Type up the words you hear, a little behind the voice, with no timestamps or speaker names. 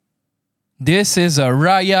This is a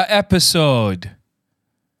Raya episode.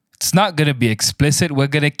 It's not going to be explicit. We're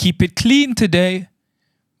going to keep it clean today.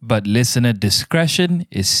 But listener discretion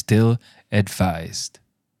is still advised.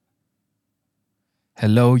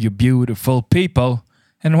 Hello, you beautiful people.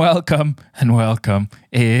 And welcome.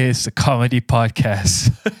 It's a comedy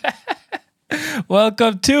podcast.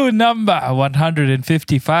 Welcome to number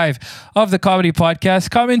 155 of the comedy podcast,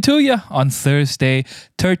 coming to you on Thursday,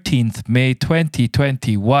 13th May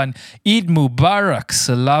 2021. Eid Mubarak,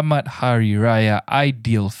 Salamat Hari Raya,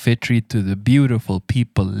 Ideal Fitri to the beautiful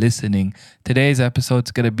people listening. Today's episode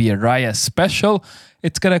is going to be a Raya special.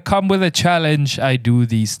 It's going to come with a challenge. I do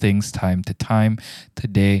these things time to time.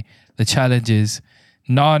 Today, the challenge is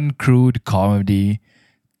non-crude comedy,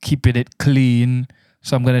 keeping it clean.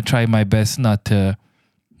 So I'm going to try my best not to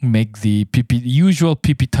make the usual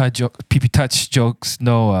pee-pee touch jokes.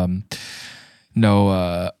 No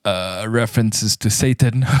references to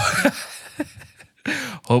Satan.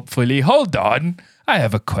 Hopefully. Hold on. I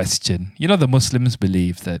have a question. You know, the Muslims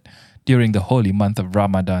believe that during the holy month of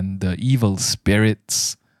Ramadan, the evil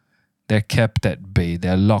spirits, they're kept at bay.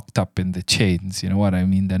 They're locked up in the chains. You know what I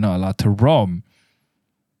mean? They're not allowed to roam.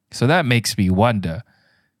 So that makes me wonder,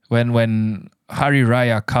 when Hari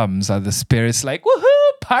Raya comes, are the spirits like,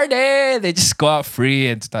 woohoo, party? They just go out free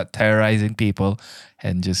and start terrorizing people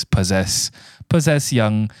and just possess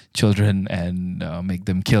young children and make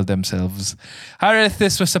them kill themselves. Harith,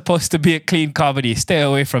 this was supposed to be a clean comedy. Stay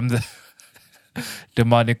away from the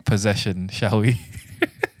demonic possession, shall we?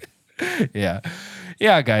 Yeah,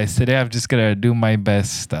 guys, today I'm just going to do my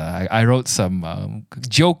best. I wrote some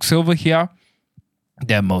jokes over here.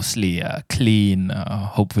 They're mostly clean,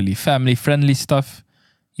 hopefully family-friendly stuff.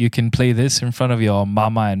 You can play this in front of your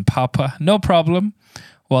mama and papa, no problem,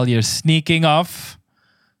 while you're sneaking off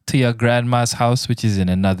to your grandma's house, which is in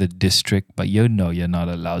another district, but you know you're not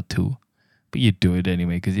allowed to. But you do it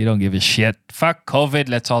anyway because you don't give a shit. Fuck COVID,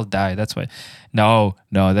 let's all die. That's why. No,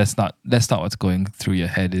 that's not what's going through your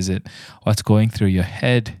head, is it? What's going through your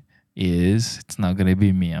head is it's not gonna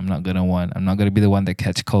be me. I'm not gonna be the one that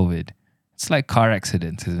catch COVID. It's like car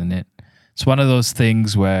accidents, isn't it? It's one of those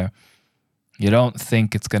things where you don't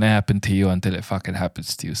think it's going to happen to you until it fucking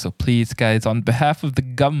happens to you. So please, guys, on behalf of the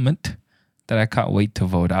government that I can't wait to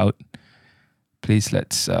vote out, please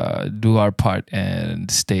let's do our part and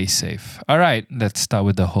stay safe. All right, let's start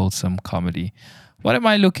with the wholesome comedy. What am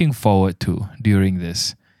I looking forward to during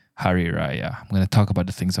this Hari Raya? I'm going to talk about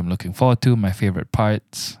the things I'm looking forward to, my favorite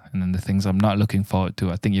parts, and then the things I'm not looking forward to.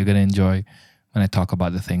 I think you're going to enjoy when I talk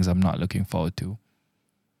about the things I'm not looking forward to.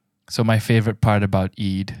 So my favorite part about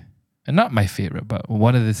Eid, and not my favorite, but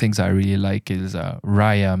one of the things I really like is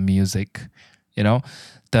Raya music. You know,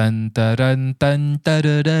 dun dun dun dun da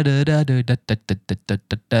da da da da da da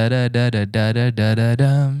da da da da da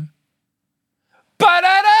dum.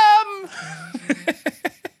 Ba-da-dum!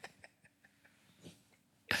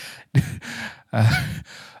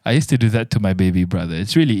 I used to do that to my baby brother.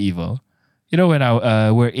 It's really evil. You know, when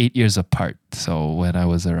we're 8 years apart. So when I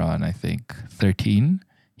was around, I think 13,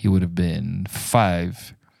 he would have been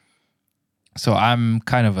 5. So I'm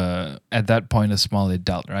kind of at that point, a small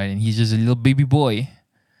adult, right? And he's just a little baby boy.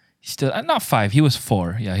 He's still, not 5, he was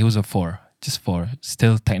 4. Yeah, he was a 4, just 4.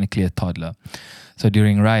 Still technically a toddler. So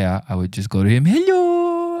during Raya, I would just go to him,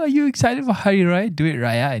 hello, are you excited for Hari Raya? Do it,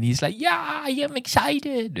 Raya. And he's like, yeah, I am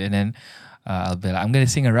excited. And then I'll be like, I'm going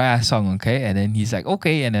to sing a Raya song, okay? And then he's like,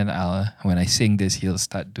 okay. And then when I sing this, he'll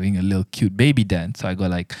start doing a little cute baby dance. So I go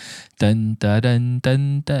like, dun, dun, dun,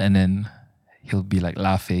 dun, dun. And then he'll be like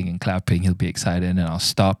laughing and clapping. He'll be excited. And then I'll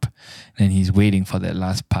stop. And then he's waiting for that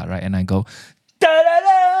last part, right? And I go, dun, dun,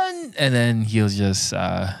 dun. And then he'll just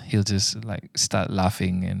like start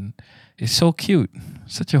laughing. And it's so cute.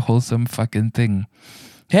 Such a wholesome fucking thing.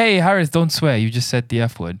 Hey, Harris, don't swear. You just said the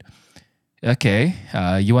F word. Okay,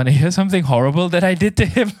 you want to hear something horrible that I did to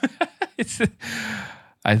him?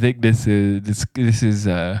 I think this is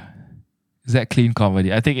that clean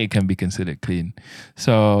comedy? I think it can be considered clean.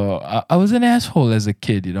 So I was an asshole as a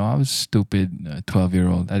kid, you know. I was stupid,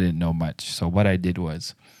 12-year-old. I didn't know much. So what I did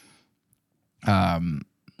was,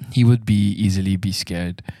 he would easily be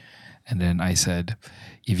scared, and then I said,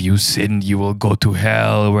 if you sin, you will go to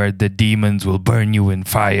hell where the demons will burn you in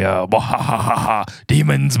fire.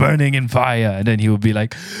 Demons burning in fire. And then he would be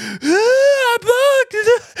like, I'm blocked.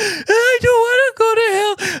 I don't want to go to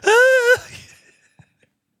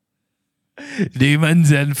hell.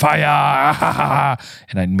 Demons and fire.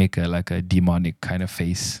 And I'd make a demonic kind of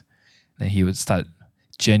face. Then he would start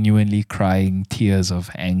genuinely crying tears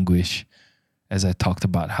of anguish as I talked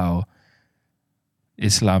about how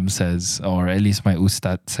Islam says, or at least my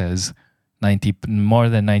ustad says, more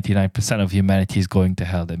than 99% of humanity is going to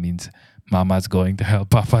hell. That means Mama's going to hell,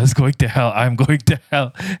 Papa's going to hell, I'm going to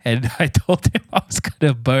hell. And I told him I was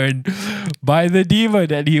gonna burn by the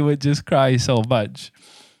demon, and he would just cry so much.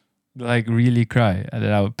 Like really cry. And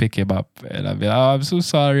then I would pick him up and I'd be like, oh, I'm so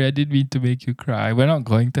sorry, I didn't mean to make you cry. We're not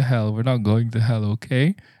going to hell. We're not going to hell,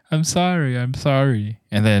 okay? I'm sorry.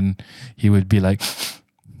 And then he would be like,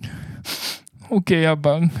 okay,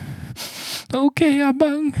 Abang. Okay,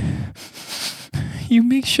 Abang. You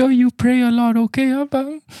make sure you pray a lot, okay,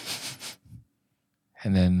 Abang?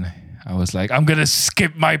 And then I was like, I'm gonna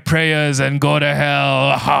skip my prayers and go to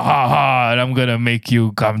hell. Ha ha ha. And I'm gonna make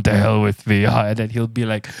you come to hell with me. And then he'll be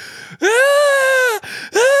like, ah,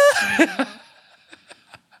 ah.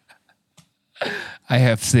 I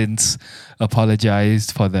have since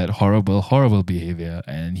apologized for that horrible, horrible behavior.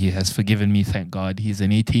 And he has forgiven me, thank God. He's an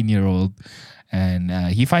 18-year-old. And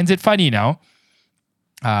he finds it funny now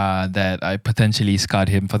that I potentially scarred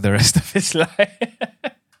him for the rest of his life.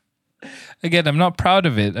 Again, I'm not proud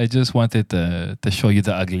of it. I just wanted to show you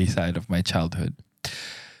the ugly side of my childhood.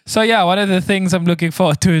 So yeah, one of the things I'm looking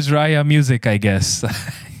forward to is Raya music, I guess.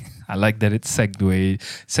 I like that it segued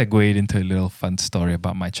into a little fun story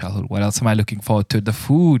about my childhood. What else am I looking forward to? The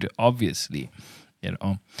food, obviously. You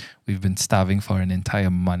know, we've been starving for an entire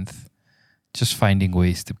month. Just finding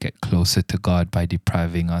ways to get closer to God by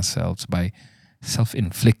depriving ourselves, by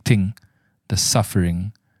self-inflicting the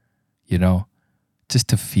suffering, you know, just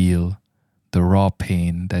to feel the raw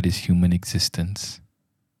pain that is human existence.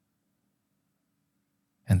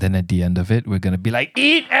 And then at the end of it, we're going to be like,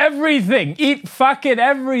 eat everything. Eat fucking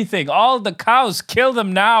everything. All the cows, kill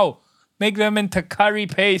them now. Make them into curry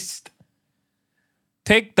paste.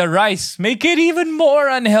 Take the rice. Make it even more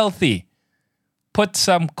unhealthy. Put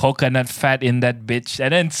some coconut fat in that bitch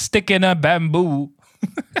and then stick in a bamboo.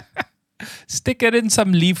 Stick it in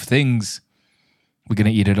some leaf things. We're going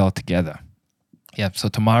to eat it all together. Yeah, so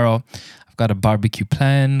tomorrow I've got a barbecue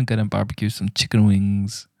plan. Gonna barbecue some chicken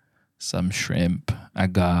wings, some shrimp. I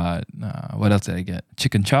got, what else did I get?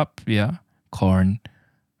 Chicken chop, yeah. Corn.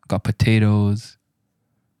 Got potatoes.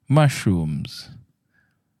 Mushrooms.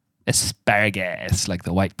 Asparagus, like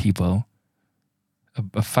the white people.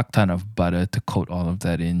 A fuck ton of butter to coat all of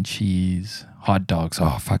that in. Cheese. Hot dogs.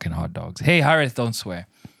 Oh, fucking hot dogs. Hey, Harith, don't swear.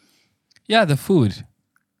 Yeah, the food.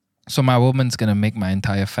 So my woman's going to make my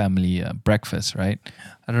entire family breakfast, right?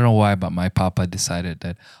 I don't know why, but my papa decided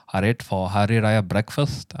that, Harith, for Hari Raya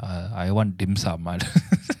breakfast, I want dim sum.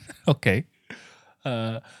 Okay.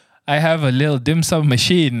 I have a little dim sum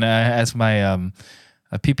machine as my a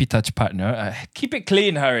PP touch partner. Keep it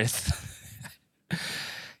clean, Harith.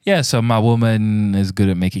 Yeah, so my woman is good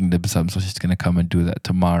at making dim sum, so she's going to come and do that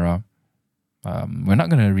tomorrow. We're not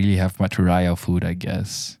going to really have much Raya food, I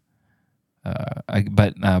guess.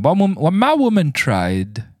 But what my woman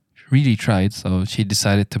really tried, so she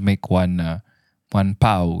decided to make one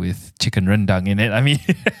pao with chicken rendang in it. I mean,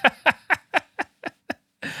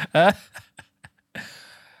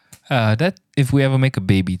 that if we ever make a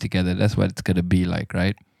baby together, that's what it's gonna be like,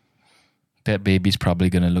 right? That baby's probably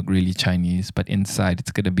gonna look really Chinese, but inside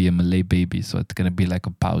it's gonna be a Malay baby, so it's gonna be like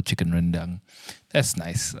a pao chicken rendang. That's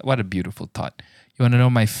nice. What a beautiful thought. You want to know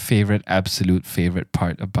my absolute favorite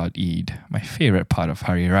part about Eid? My favorite part of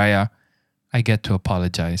Hari Raya? I get to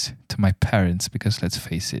apologize to my parents because let's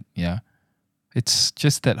face it, yeah. It's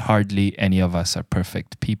just that hardly any of us are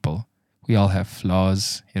perfect people. We all have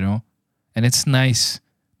flaws, you know. And it's nice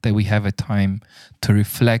that we have a time to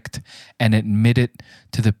reflect and admit it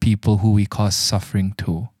to the people who we cause suffering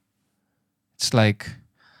to. It's like,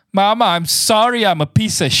 Mama, I'm sorry I'm a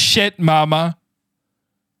piece of shit, Mama.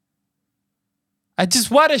 I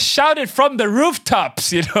just want to shout it from the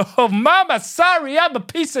rooftops, you know. Mama, sorry, I'm a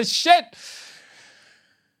piece of shit.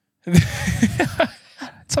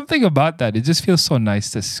 Something about that. It just feels so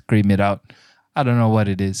nice to scream it out. I don't know what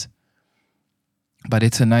it is. But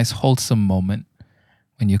it's a nice, wholesome moment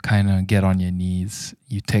when you kind of get on your knees.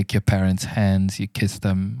 You take your parents' hands, you kiss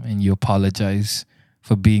them, and you apologize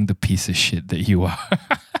for being the piece of shit that you are.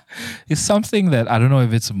 It's something that, I don't know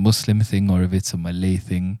if it's a Muslim thing or if it's a Malay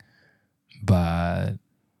thing. But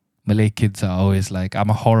Malay kids are always like, I'm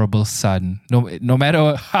a horrible son. No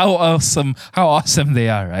matter how awesome they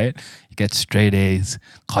are, right? You get straight A's,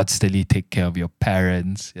 constantly take care of your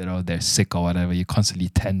parents, you know, they're sick or whatever. You constantly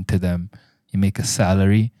tend to them. You make a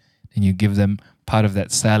salary and you give them part of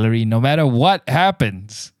that salary no matter what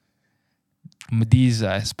happens. These,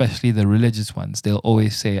 especially the religious ones, they'll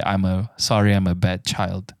always say, I'm a bad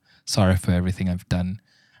child. Sorry for everything I've done.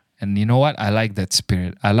 And you know what? I like that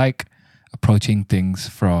spirit. I like approaching things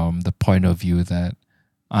from the point of view that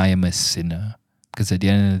I am a sinner. because at the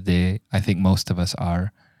end of the day, I think most of us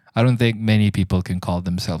are. I don't think many people can call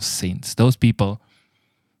themselves saints. Those people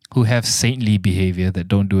who have saintly behavior that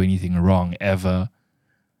don't do anything wrong ever,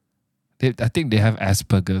 I think they have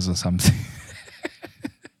Asperger's or something.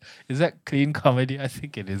 Is that clean comedy? I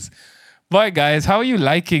think it is. Boy, guys, how are you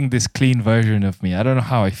liking this clean version of me? I don't know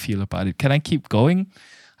how I feel about it. Can I keep going?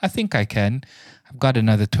 I think I can. I've got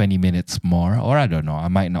another 20 minutes more, or I don't know. I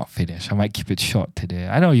might not finish. I might keep it short today.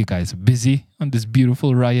 I know you guys are busy on this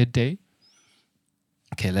beautiful Raya day.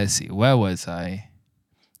 Okay, let's see. Where was I?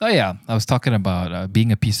 Oh, yeah. I was talking about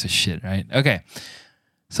being a piece of shit, right? Okay.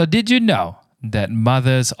 So, did you know that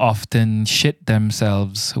mothers often shit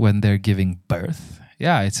themselves when they're giving birth?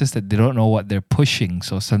 Yeah, it's just that they don't know what they're pushing.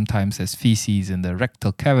 So, sometimes there's feces in the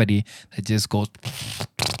rectal cavity that just goes,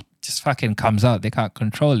 just fucking comes out. They can't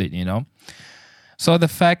control it, you know? So, the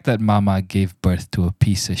fact that mama gave birth to a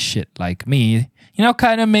piece of shit like me, you know,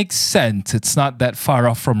 kind of makes sense. It's not that far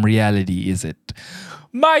off from reality, is it?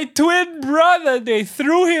 My twin brother, they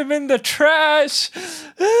threw him in the trash.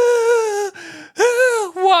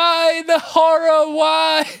 Why the horror?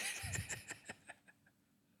 Why?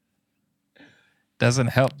 Doesn't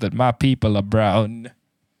help that my people are brown.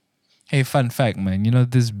 Hey, fun fact, man. You know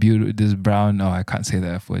this brown. Oh, I can't say the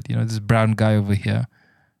F word. You know this brown guy over here.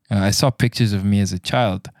 I saw pictures of me as a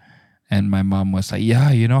child, and my mom was like,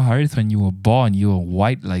 "Yeah, you know, Harith, when you were born, you were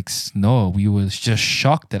white like snow. We was just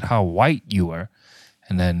shocked at how white you were."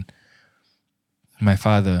 And then my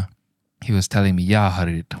father, he was telling me, "Yeah,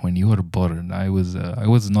 Harith, when you were born, I was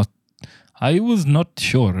not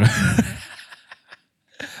sure."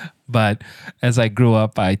 But as I grew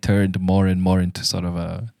up, I turned more and more into sort of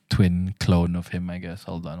a twin clone of him, I guess.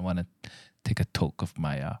 Hold on, I want to take a toke of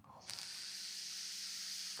my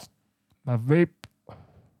vape.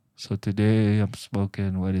 So today I'm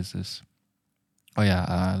smoking. What is this? Oh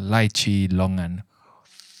yeah, lychee longan.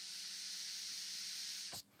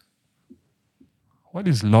 What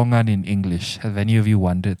is longan in English? Have any of you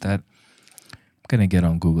wondered that? I'm gonna get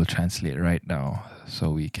on Google Translate right now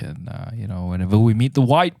so we can, whenever we meet the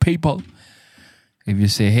white people, if you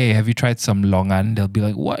say, "Hey, have you tried some longan?" They'll be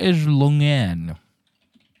like, "What is longan?"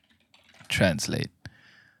 Translate.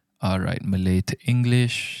 All right, Malay to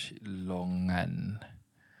English, longan.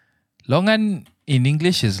 Longan in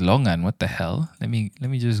English is longan. What the hell? Let me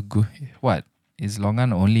just go. What is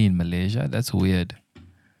longan only in Malaysia? That's weird.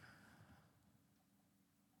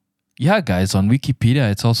 Yeah, guys, on Wikipedia,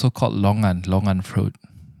 it's also called longan fruit.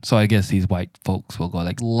 So I guess these white folks will go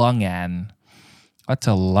like, longan. What's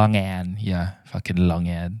a longan? Yeah, fucking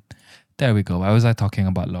longan. There we go. Why was I talking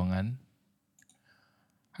about longan?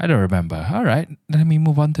 I don't remember. All right, let me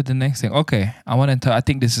move on to the next thing. Okay, I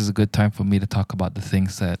think this is a good time for me to talk about the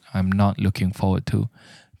things that I'm not looking forward to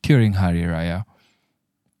during Hari Raya.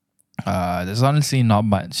 There's honestly not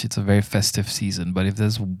much. It's a very festive season, but if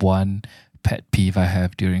there's one pet peeve I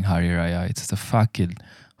have during Hari Raya, it's the fucking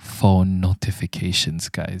phone notifications,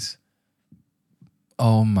 guys.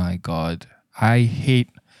 Oh my god. I hate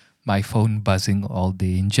my phone buzzing all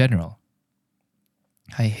day in general.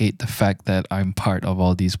 I hate the fact that I'm part of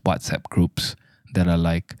all these WhatsApp groups that are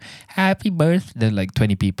like, happy birthday, like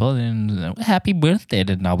 20 people, and happy birthday.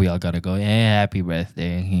 And now we all gotta go, happy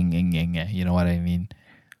birthday. You know what I mean?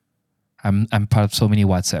 I'm part of so many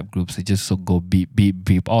WhatsApp groups. They just so go beep, beep,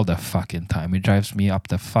 beep all the fucking time. It drives me up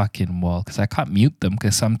the fucking wall because I can't mute them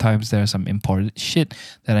because sometimes there's some important shit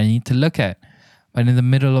that I need to look at. But in the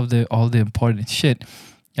middle of all the important shit,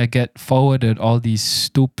 I get forwarded all these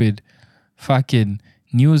stupid fucking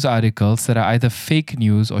news articles that are either fake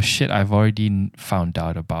news or shit I've already found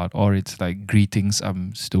out about, or it's like greeting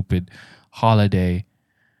some stupid holiday.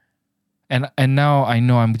 And now I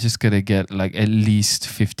know I'm just gonna get like at least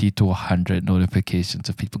 50 to 100 notifications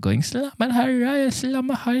of people going, Selamat Hari Raya,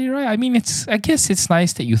 Selamat Hari Raya. I mean, I guess it's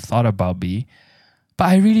nice that you thought about me, but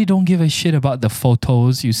I really don't give a shit about the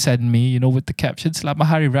photos you send me, you know, with the caption Selamat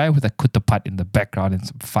Hari Raya with a kutupat in the background and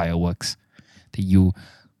some fireworks that you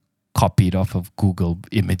copied off of Google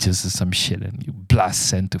Images or some shit and you blast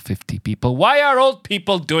send to 50 people. Why are old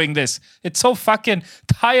people doing this? It's so fucking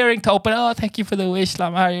tiring to open. Oh, thank you for the wish.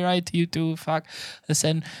 Selamat Hari Raya to you too. Fuck. I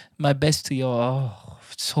send my best to you. Oh,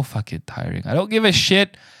 it's so fucking tiring. I don't give a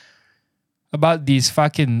shit about these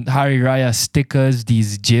fucking Hari Raya stickers,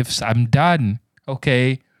 these GIFs. I'm done.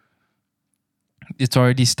 Okay. It's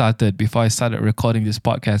already started before I started recording this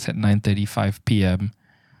podcast at 9:35 p.m.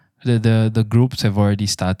 The groups have already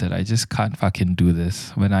started. I just can't fucking do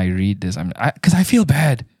this. When I read this, because I feel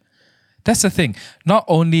bad. That's the thing. Not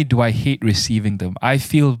only do I hate receiving them, I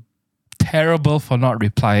feel terrible for not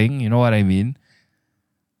replying. You know what I mean?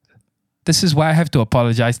 This is why I have to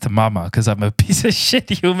apologize to Mama because I'm a piece of shit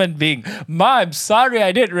human being. Ma, I'm sorry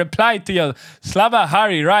I didn't reply to your Selamat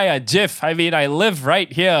Hari Raya GIF. I mean, I live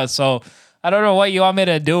right here, so I don't know what you want me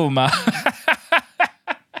to do, Ma.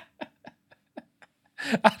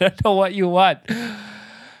 I don't know what you want.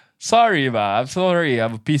 Sorry, Ma. I'm sorry.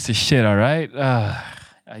 I'm a piece of shit, all right?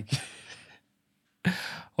 I,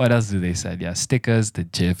 what else do they say? Yeah, stickers, the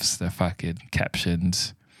GIFs, the fucking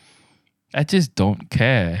captions. I just don't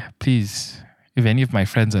care. Please, if any of my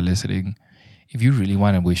friends are listening, if you really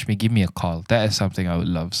want to wish me, give me a call. That is something I would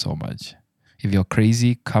love so much. If you're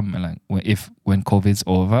crazy, come and when COVID's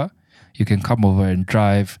over, you can come over and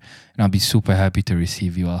drive, and I'll be super happy to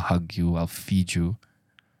receive you. I'll hug you. I'll feed you.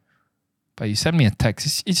 But you send me a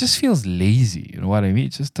text, it just feels lazy. You know what I mean?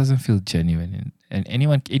 It just doesn't feel genuine. And any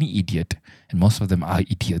idiot, and most of them are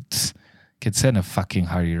idiots, can send a fucking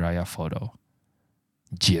Hari Raya photo.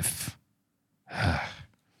 GIF.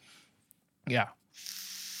 Yeah.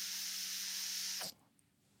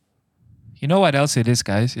 You know what else it is,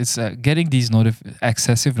 guys? It's getting these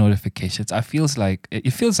excessive notifications. It feels like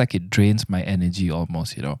it drains my energy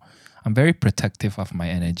almost. You know, I'm very protective of my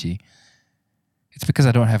energy. It's because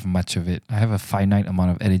I don't have much of it. I have a finite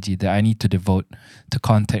amount of energy that I need to devote to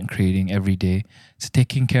content creating every day, to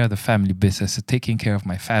taking care of the family business, to taking care of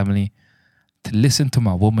my family, to listen to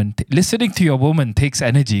my woman. Listening to your woman takes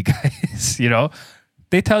energy, guys. You know,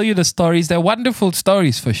 they tell you the stories. They're wonderful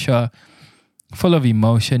stories for sure, full of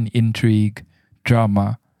emotion, intrigue,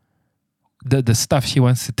 drama. The stuff she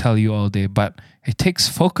wants to tell you all day, but it takes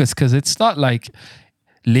focus because it's not like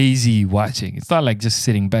lazy watching. It's not like just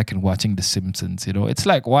sitting back and watching The Simpsons, you know. It's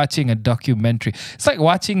like watching a documentary. It's like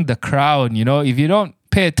watching The Crown, you know. If you don't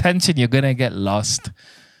pay attention, you're gonna get lost.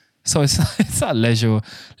 So it's not leisure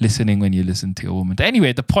listening when you listen to a woman.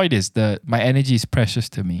 Anyway, the point is that my energy is precious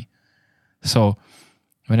to me. So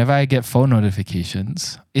whenever I get phone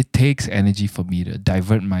notifications, it takes energy for me to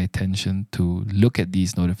divert my attention to look at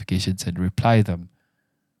these notifications and reply them.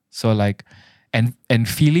 So like, and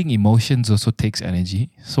feeling emotions also takes energy.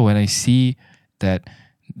 So when I see that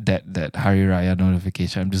Hari Raya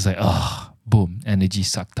notification, I'm just like, oh, boom, energy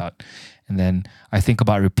sucked out. And then I think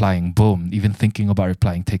about replying, boom, even thinking about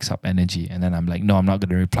replying takes up energy. And then I'm like, no, I'm not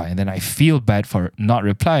going to reply. And then I feel bad for not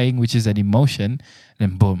replying, which is an emotion. And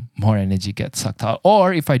then boom, more energy gets sucked out.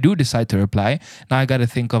 Or if I do decide to reply, now I got to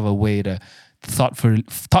think of a way to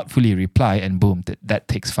thoughtfully reply, and boom, that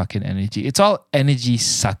takes fucking energy. It's all energy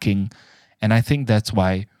sucking. And I think that's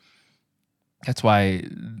why,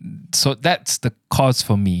 so that's the cause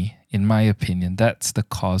for me, in my opinion, that's the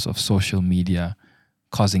cause of social media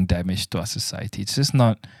causing damage to our society. It's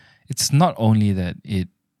not only that it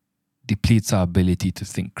depletes our ability to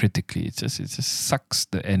think critically, it just sucks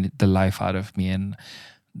the life out of me. And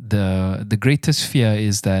the greatest fear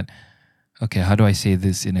is that, okay, how do I say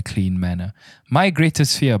this in a clean manner? My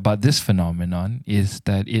greatest fear about this phenomenon is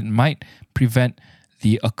that it might prevent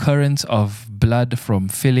the occurrence of blood from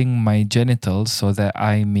filling my genitals so that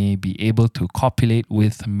I may be able to copulate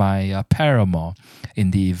with my paramour in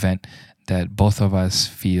the event that both of us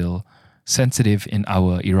feel sensitive in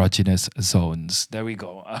our erogenous zones. There we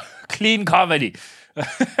go. Clean comedy.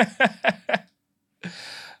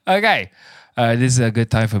 Okay. This is a good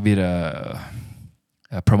time for me to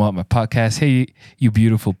promote my podcast. Hey, you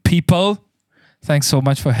beautiful people. Thanks so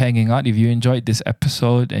much for hanging out. If you enjoyed this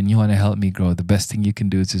episode and you want to help me grow, the best thing you can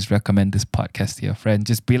do is just recommend this podcast to your friend.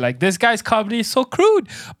 Just be like, this guy's comedy is so crude,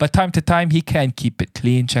 but time to time he can keep it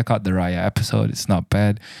clean. Check out the Raya episode. It's not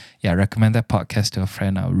bad. Yeah, recommend that podcast to a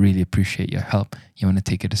friend. I would really appreciate your help. You want to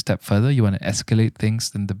take it a step further, you want to escalate things,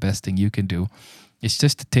 then the best thing you can do is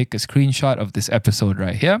just to take a screenshot of this episode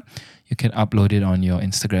right here. You can upload it on your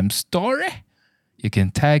Instagram story. You can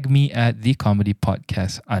tag me at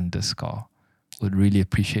 @thecomedypodcast_. Would really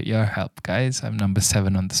appreciate your help, guys. I'm number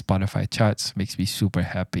 7 on the Spotify charts. Makes me super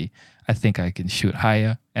happy. I think I can shoot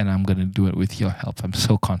higher, and I'm going to do it with your help. I'm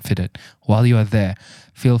so confident. While you are there,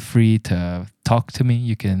 feel free to talk to me.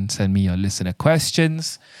 You can send me your listener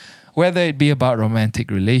questions, whether it be about romantic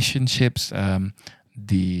relationships,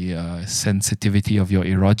 the sensitivity of your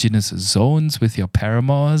erogenous zones with your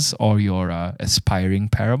paramours or your aspiring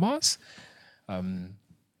paramours.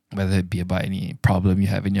 Whether it be about any problem you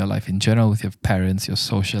have in your life in general with your parents, your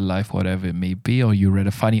social life, whatever it may be, or you read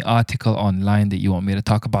a funny article online that you want me to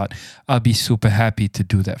talk about, I'll be super happy to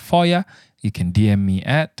do that for you. You can DM me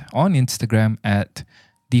on Instagram at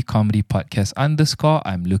 @thecomedypodcast_.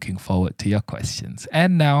 I'm looking forward to your questions.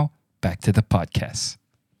 And now, back to the podcast.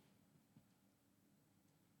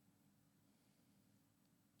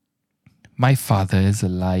 My father is a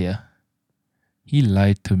liar. He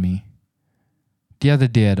lied to me. The other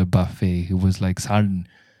day at a buffet, he was like, son,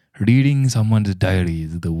 reading someone's diary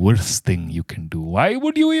is the worst thing you can do. Why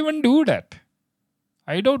would you even do that?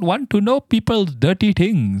 I don't want to know people's dirty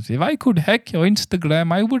things. If I could hack your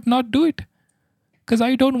Instagram, I would not do it. Because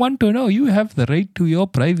I don't want to know. You have the right to your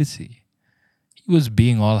privacy. He was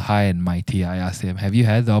being all high and mighty. I asked him, have you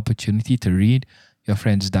had the opportunity to read your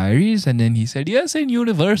friend's diaries? And then he said, yes, in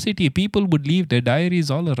university, people would leave their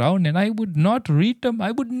diaries all around and I would not read them.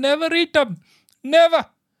 I would never read them. Never.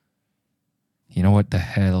 You know what the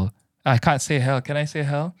hell? I can't say hell. Can I say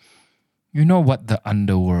hell? You know what the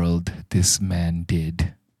underworld this man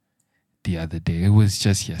did the other day? It was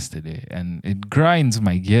just yesterday. And it grinds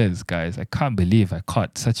my gears, guys. I can't believe I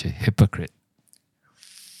caught such a hypocrite.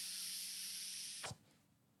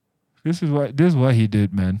 This is what he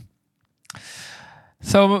did, man.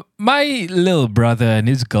 So my little brother and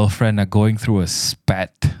his girlfriend are going through a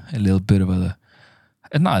spat. A little bit of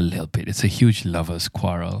not a little bit. It's a huge lovers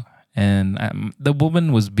quarrel. And the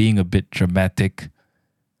woman was being a bit dramatic.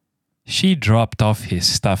 She dropped off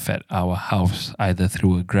his stuff at our house, either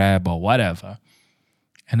through a Grab or whatever,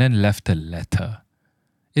 and then left a letter.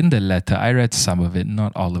 In the letter, I read some of it,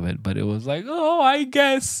 not all of it, but it was like, oh, I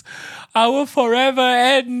guess our forever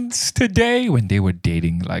ends today, when they were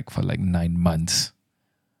dating for 9 months.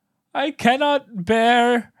 I cannot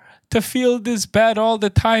bear to feel this bad all the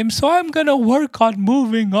time, so I'm going to work on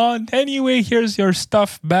moving on. Anyway, here's your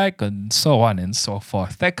stuff back, and so on and so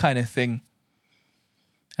forth. That kind of thing.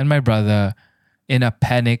 And my brother, in a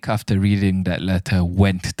panic after reading that letter,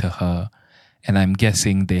 went to her. And I'm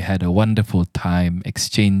guessing they had a wonderful time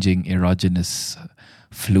exchanging erogenous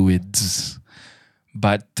fluids.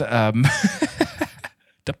 But the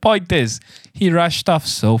point is, he rushed off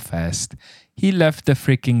so fast. He left the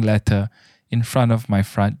freaking letter in front of my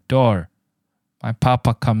front door. My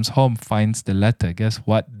papa comes home, finds the letter. Guess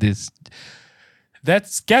what this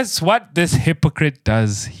hypocrite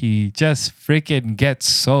does? He just freaking gets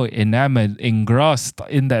so enamored, engrossed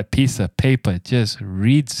in that piece of paper, just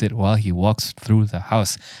reads it while he walks through the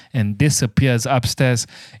house and disappears upstairs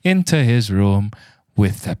into his room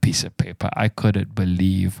with that piece of paper. I couldn't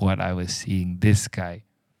believe what I was seeing. This guy,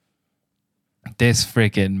 this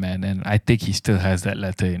freaking man, and I think he still has that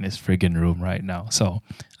letter in his friggin' room right now. So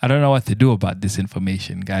I don't know what to do about this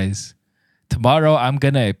information, guys. Tomorrow, I'm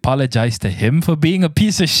going to apologize to him for being a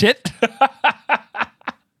piece of shit.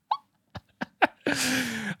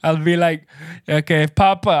 I'll be like, okay,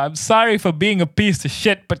 Papa, I'm sorry for being a piece of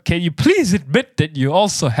shit, but can you please admit that you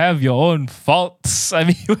also have your own faults? I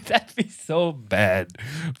mean, would that be so bad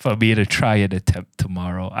for me to try and attempt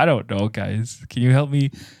tomorrow? I don't know, guys. Can you help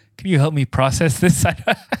me? Can you help me process this? I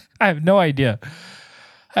have no idea.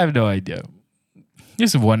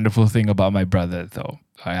 Here's a wonderful thing about my brother, though.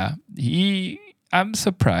 I'm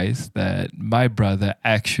surprised that my brother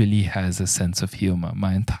actually has a sense of humor.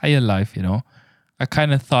 My entire life, I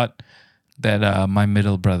kind of thought that my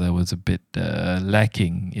middle brother was a bit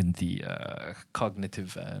lacking in the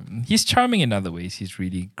cognitive. He's charming in other ways. He's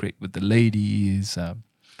really great with the ladies.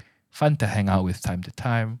 Fun to hang out with time to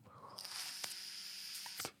time.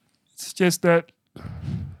 It's just that,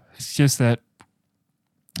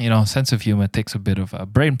 sense of humor takes a bit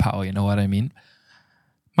of brain power. You know what I mean?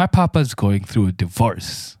 My papa's going through a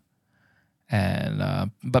divorce.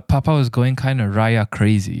 But Papa was going kind of Raya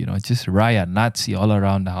crazy, just Raya Nazi all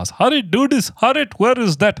around the house. Harit, do this. Harit, where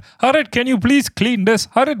is that? Harit, can you please clean this?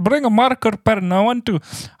 Harit, bring a marker pen. I want to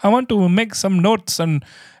make some notes and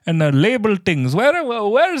label things.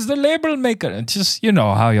 Where's the label maker? And just,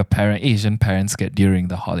 how your Asian parents get during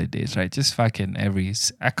the holidays, right? Just fucking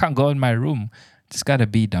I can't go in my room. Just gotta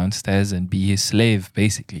be downstairs and be his slave,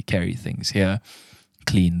 basically. Carry things here.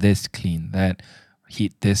 Clean this, clean that,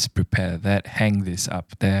 heat this, prepare that, hang this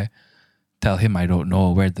up there, tell him I don't know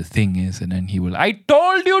where the thing is, and then he will, I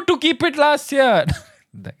told you to keep it last year.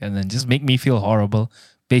 And then just make me feel horrible,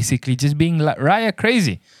 basically just being Raya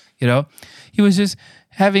crazy, He was just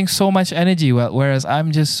having so much energy, whereas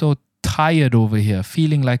I'm just so tired over here,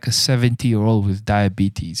 feeling like a 70-year-old with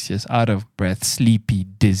diabetes, just out of breath, sleepy,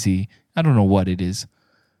 dizzy. I don't know what it is.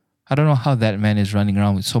 I don't know how that man is running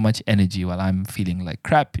around with so much energy while I'm feeling like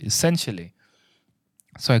crap, essentially.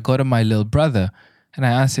 So I go to my little brother and I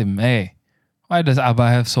ask him, hey, why does Abba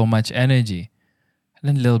have so much energy? And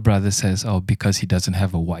then little brother says, oh, because he doesn't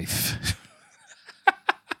have a wife.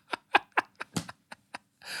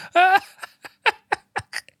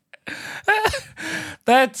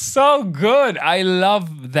 That's so good. I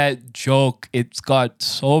love that joke. It's got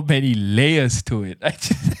so many layers to it.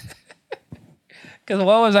 Because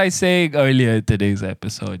what was I saying earlier in today's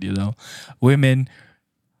episode, women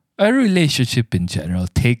a relationship in general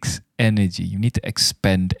takes energy. You need to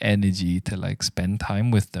expend energy to like spend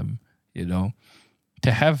time with them, you know. To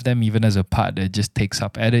have them even as a partner just takes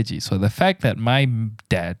up energy. So the fact that my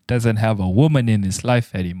dad doesn't have a woman in his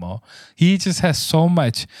life anymore, he just has so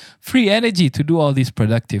much free energy to do all these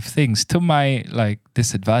productive things to my like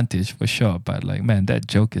disadvantage for sure. But like, man, that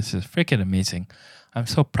joke is just freaking amazing. I'm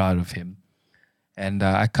so proud of him. And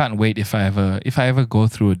I can't wait if I ever go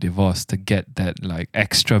through a divorce to get that like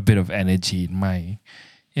extra bit of energy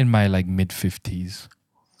in my like mid 50s.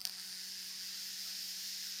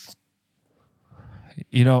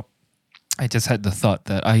 You know, I just had the thought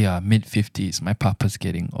that, oh yeah, mid 50s, my papa's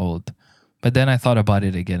getting old. But then I thought about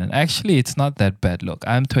it again, and actually, it's not that bad. Look,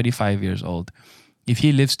 I'm 25 years old. If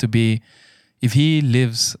he lives to be, if he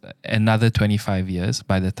lives another 25 years,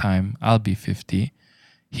 by the time I'll be 50,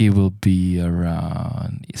 he will be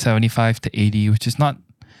around 75 to 80, which is not,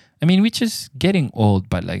 I mean, which is getting old,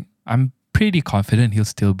 but like, I'm pretty confident he'll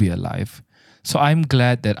still be alive. So I'm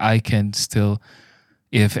glad that I can still,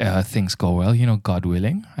 if things go well, God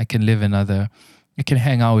willing, I can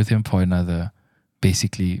hang out with him for another,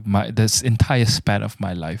 basically, this entire span of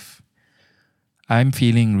my life. I'm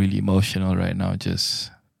feeling really emotional right now,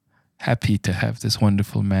 just happy to have this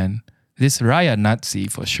wonderful man. This Raya Nazi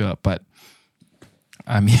for sure, but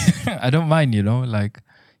I mean, I don't mind, like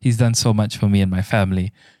he's done so much for me and my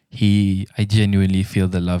family. I genuinely feel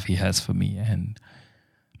the love he has for me, and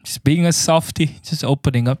just being a softie, just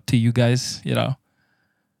opening up to you guys.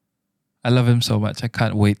 I love him so much. I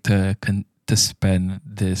can't wait to spend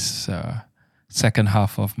this second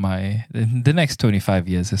half of the next 25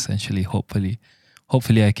 years, essentially. Hopefully,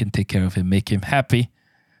 I can take care of him, make him happy.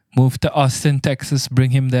 Move to Austin, Texas,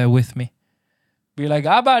 bring him there with me. Be like,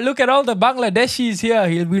 Abba, look at all the Bangladeshis here.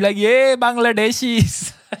 He'll be like, yay,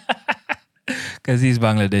 Bangladeshis. Because these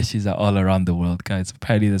Bangladeshis are all around the world, guys.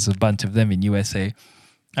 Apparently, there's a bunch of them in USA.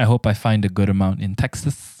 I hope I find a good amount in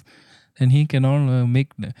Texas. And he can all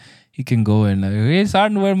he can go and like, hey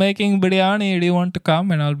son, we're making biryani. Do you want to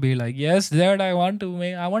come? And I'll be like, yes, Dad, I want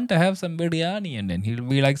to have some biryani. And then he'll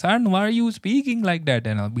be like, son, why are you speaking like that?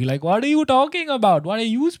 And I'll be like, what are you talking about? What are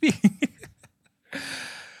you speaking?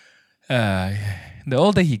 The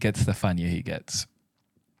older he gets, the funnier he gets.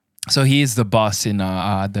 So he is the boss in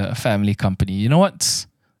the family company. You know what's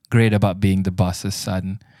great about being the boss's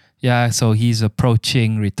son? Yeah, so he's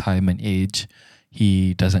approaching retirement age.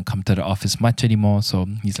 He doesn't come to the office much anymore. So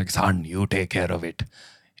he's like, son, you take care of it.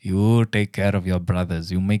 You take care of your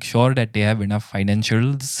brothers. You make sure that they have enough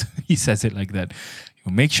financials. He says it like that.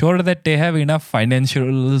 You make sure that they have enough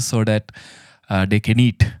financials so that they can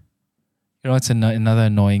eat. It's another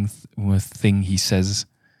annoying thing he says.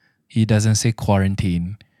 He doesn't say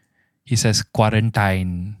quarantine. He says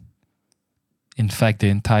quarantine. In fact, the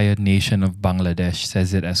entire nation of Bangladesh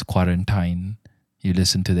says it as quarantine. You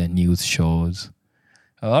listen to their news shows.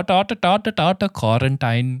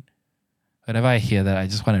 Quarantine. Whenever I hear that, I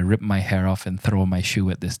just want to rip my hair off and throw my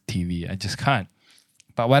shoe at this TV. I just can't.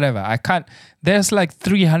 But whatever, I can't. There's like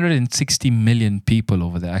 360 million people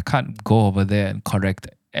over there. I can't go over there and correct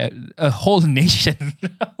a whole nation.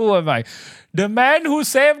 Who am I? The man who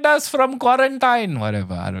saved us from quarantine.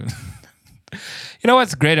 Whatever, I don't. You know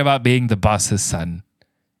what's great about being the boss's son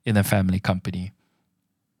in a family company?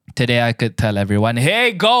 Today I could tell everyone,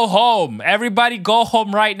 hey, go home. Everybody go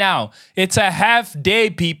home right now. It's a half day,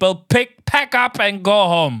 people. Pack up and go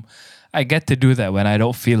home. I get to do that when I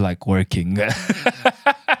don't feel like working.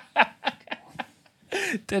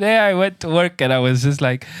 Today I went to work and I was just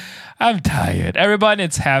like, I'm tired. Everyone,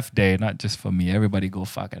 it's half day, not just for me. Everybody go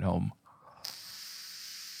fuck at home.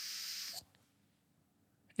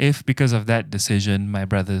 If because of that decision, my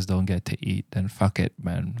brothers don't get to eat, then fuck it,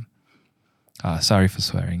 man. Sorry for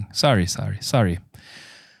swearing. Sorry.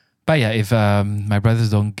 But yeah, if my brothers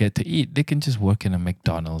don't get to eat, they can just work in a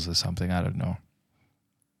McDonald's or something. I don't know.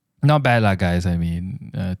 Not bad lah, guys. I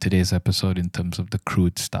mean, today's episode in terms of the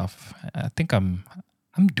crude stuff, I think I'm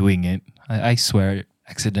doing it. I swear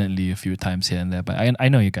accidentally a few times here and there, but I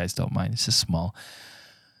know you guys don't mind. It's just small.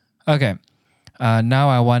 Okay. Now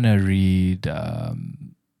I want to read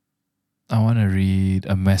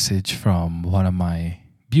a message from one of my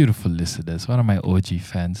beautiful listeners, one of my OG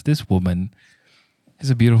fans. This woman is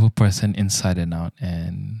a beautiful person inside and out.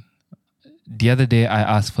 And the other day I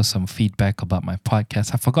asked for some feedback about my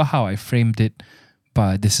podcast. I forgot how I framed it,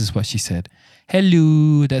 but this is what she said.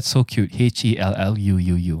 Hello, that's so cute.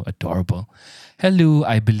 HELLUUU, adorable. Hello,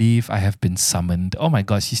 I believe I have been summoned. Oh my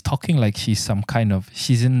God, she's talking like she's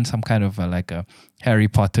in some kind of like a Harry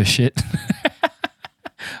Potter shit.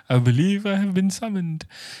 I believe I have been summoned.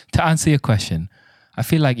 To answer your question, I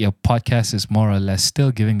feel like your podcast is more or less still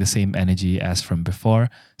giving the same energy as from before.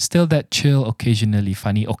 Still that chill, occasionally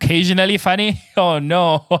funny. Occasionally funny? Oh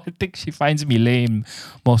no, I think she finds me lame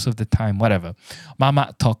most of the time. Whatever.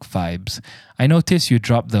 Mama talk vibes. I notice you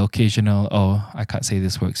drop the occasional, I can't say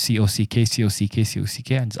this word, C-O-C-K, C-O-C-K,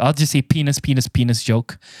 C-O-C-K. I'll just say penis, penis, penis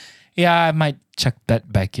joke. Yeah, I might chuck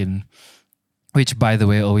that back in, which by the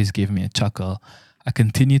way always gave me a chuckle. I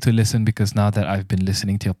continue to listen because now that I've been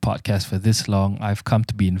listening to your podcast for this long, I've come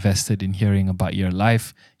to be invested in hearing about your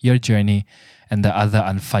life, your journey, and the other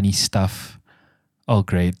unfunny stuff. Oh,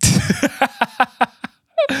 great.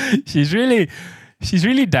 She's really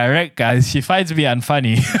direct, guys. She finds me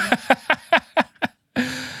unfunny.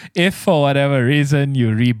 If for whatever reason you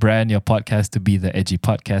rebrand your podcast to be the edgy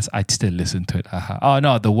podcast, I'd still listen to it. Oh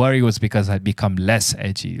no, the worry was because I'd become less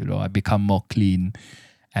edgy. I'd become more clean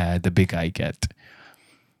the bigger I get.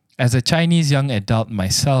 As a Chinese young adult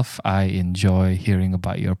myself, I enjoy hearing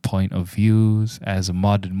about your point of views as a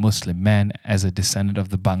modern Muslim man, as a descendant of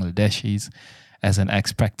the Bangladeshis, as an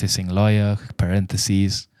ex-practicing lawyer,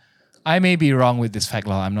 parentheses. I may be wrong with this fact,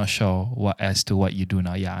 I'm not sure as to what you do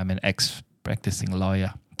now. Yeah, I'm an ex-practicing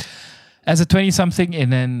lawyer. As a 20-something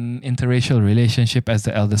in an interracial relationship, as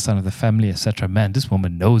the eldest son of the family, etc. Man, this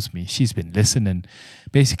woman knows me. She's been listening.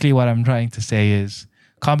 Basically, what I'm trying to say is,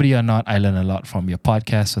 comedy or not, I learn a lot from your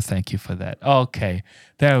podcast, so thank you for that. Okay,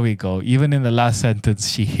 there we go. Even in the last sentence,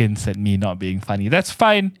 she hints at me not being funny. That's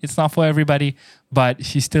fine. It's not for everybody, but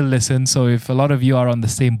she still listens. So if a lot of you are on the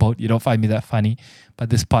same boat, you don't find me that funny,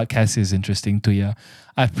 but this podcast is interesting to you,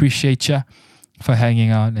 I appreciate you for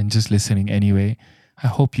hanging out and just listening anyway. I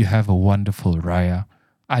hope you have a wonderful Raya.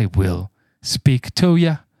 I will speak to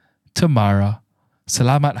you tomorrow.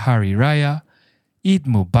 Selamat Hari Raya. Eid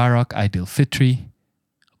Mubarak Aidil Fitri.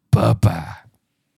 Bye-bye.